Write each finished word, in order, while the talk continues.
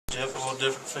Jeff, a little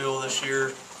different feel this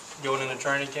year going into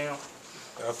training camp?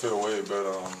 I feel way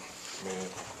better.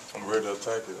 I'm ready to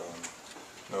attack it.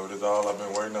 That's all I've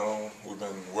been waiting on. We've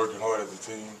been working hard as a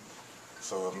team.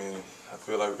 So, I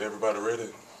feel like everybody ready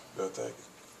to attack it.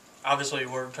 Obviously,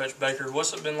 you work with Coach Baker.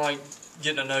 What's it been like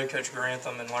getting to know Coach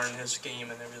Grantham and learning his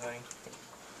scheme and everything?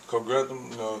 Coach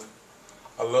Grantham,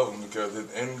 I love him because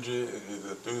his energy, his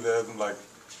enthusiasm,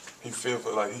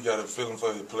 he got a feeling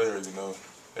for his players,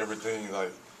 everything,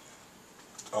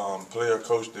 player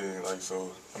coach thing,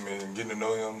 getting to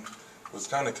know him was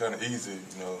kind of easy,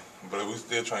 but we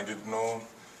still trying to get to know him.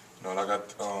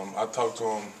 I talked to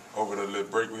him over the little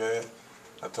break we had.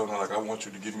 I told him, I want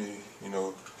you to give me,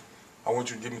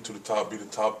 to the top, be the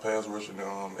top pass rusher in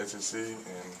the SEC,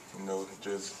 and,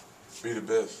 just be the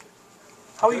best.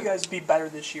 How will you guys be better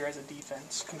this year as a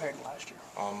defense compared to last year?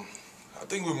 I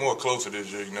think we're more closer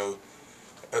this year,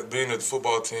 being a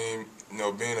football team,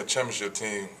 being a championship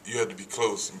team, you have to be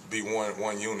close and be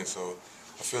one unit. So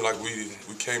I feel like we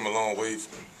came a long way.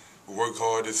 We worked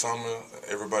hard this summer,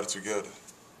 everybody together.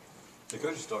 The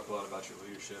coaches talk a lot about your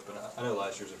leadership, and I know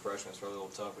last year as a freshman it's probably a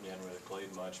little tough when you hadn't really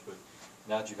played much, but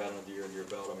now that you've had another year under your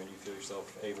belt, you feel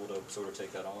yourself able to sort of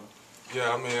take that on?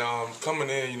 Yeah, coming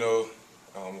in,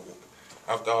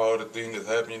 after all the things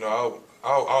that happened, I've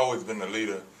always been a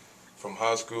leader from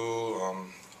high school,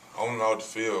 on all the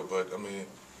field, but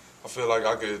I feel like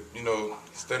I could,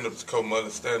 stand up to Coach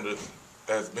Mullen's standards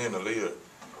as being a leader.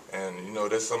 And,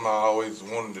 that's something I always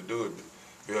wanted to do,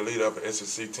 be a leader of an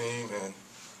SEC team, and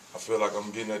I feel like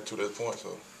I'm getting to that point.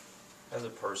 So, as a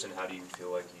person, how do you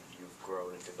feel like you've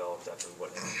grown and developed after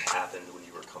what happened when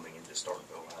you were coming into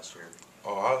Starkville last year?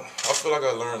 Oh, I feel like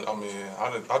I learned,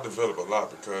 I developed a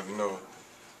lot because,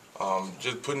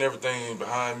 just putting everything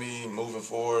behind me, moving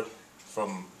forward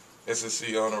from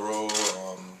SEC on the road,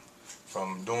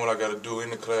 from doing what I got to do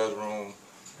in the classroom,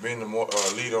 being the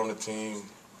leader on the team.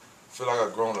 I feel like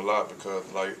I've grown a lot because,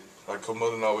 like Coach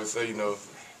Mullen always say,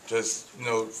 just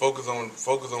focus on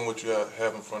what you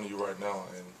have in front of you right now,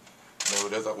 and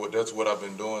that's what I've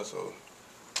been doing. So,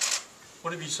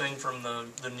 what have you seen from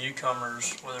the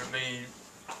newcomers, whether it be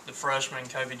the freshman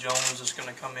Kobe Jones that's going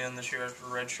to come in this year after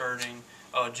redshirting,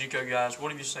 JUCO guys?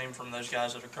 What have you seen from those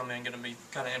guys that are coming in, going to be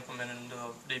kind of implemented into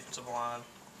the defensive line?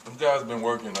 Them guys been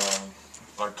working,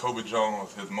 like Kobe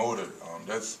Jones, his motor.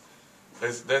 That's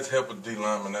helping D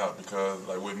lineman out because,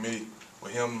 with me,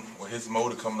 with his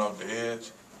motor coming off the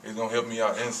edge, it's gonna help me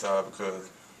out inside because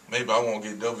maybe I won't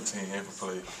get double teamed every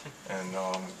play. And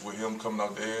with him coming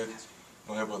off the edge, it's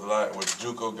gonna help us a lot with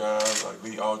JUCO guys like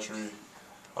Lee Autry.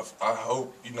 I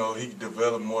hope he can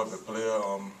develop more of a player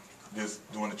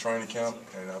just during the training camp,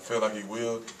 and I feel like he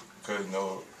will because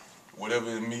whatever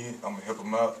in me, I'm gonna help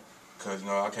him out. Because,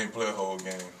 I can't play a whole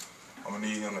game. I'm going to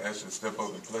need him to actually step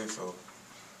up and play. So,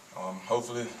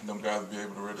 hopefully, them guys will be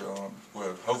able to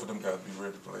hopefully them guys will be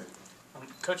ready to play.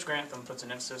 Coach Grantham puts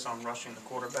an emphasis on rushing the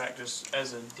quarterback. Just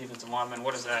as a defensive lineman,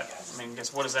 what does that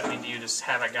what does that mean to you to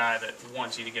have a guy that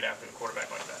wants you to get after the quarterback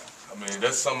like that?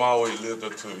 That's something I always lived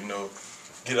up to,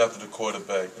 get after the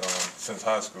quarterback since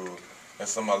high school. That's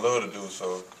something I love to do.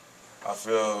 So, I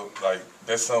feel like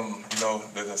that's something,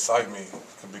 that excites me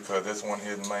because that's one of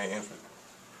his main interests.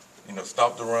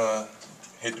 Stop the run,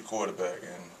 hit the quarterback,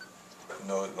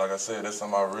 and, like I said, that's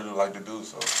something I really like to do.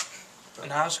 So,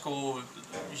 in high school,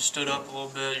 you stood up a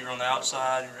little bit, you were on the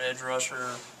outside, you were edge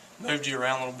rusher, moved you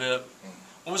around a little bit.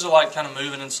 What was it like kind of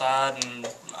moving inside? And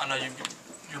I know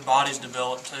your body's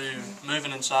developed too,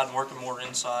 moving inside and working more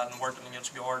inside and working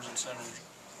against guards and centers.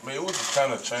 It was a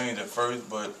kind of change at first,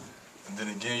 but then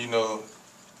again,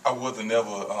 I wasn't never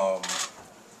a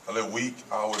little weak.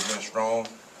 I always been strong.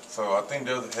 So I think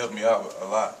that helped me out a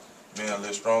lot, being a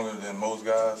little stronger than most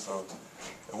guys. So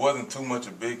it wasn't too much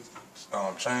a big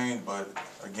change, but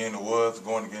again, it was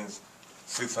going against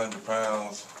 600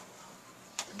 pounds,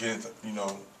 against,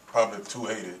 probably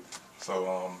 280.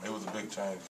 So it was a big change.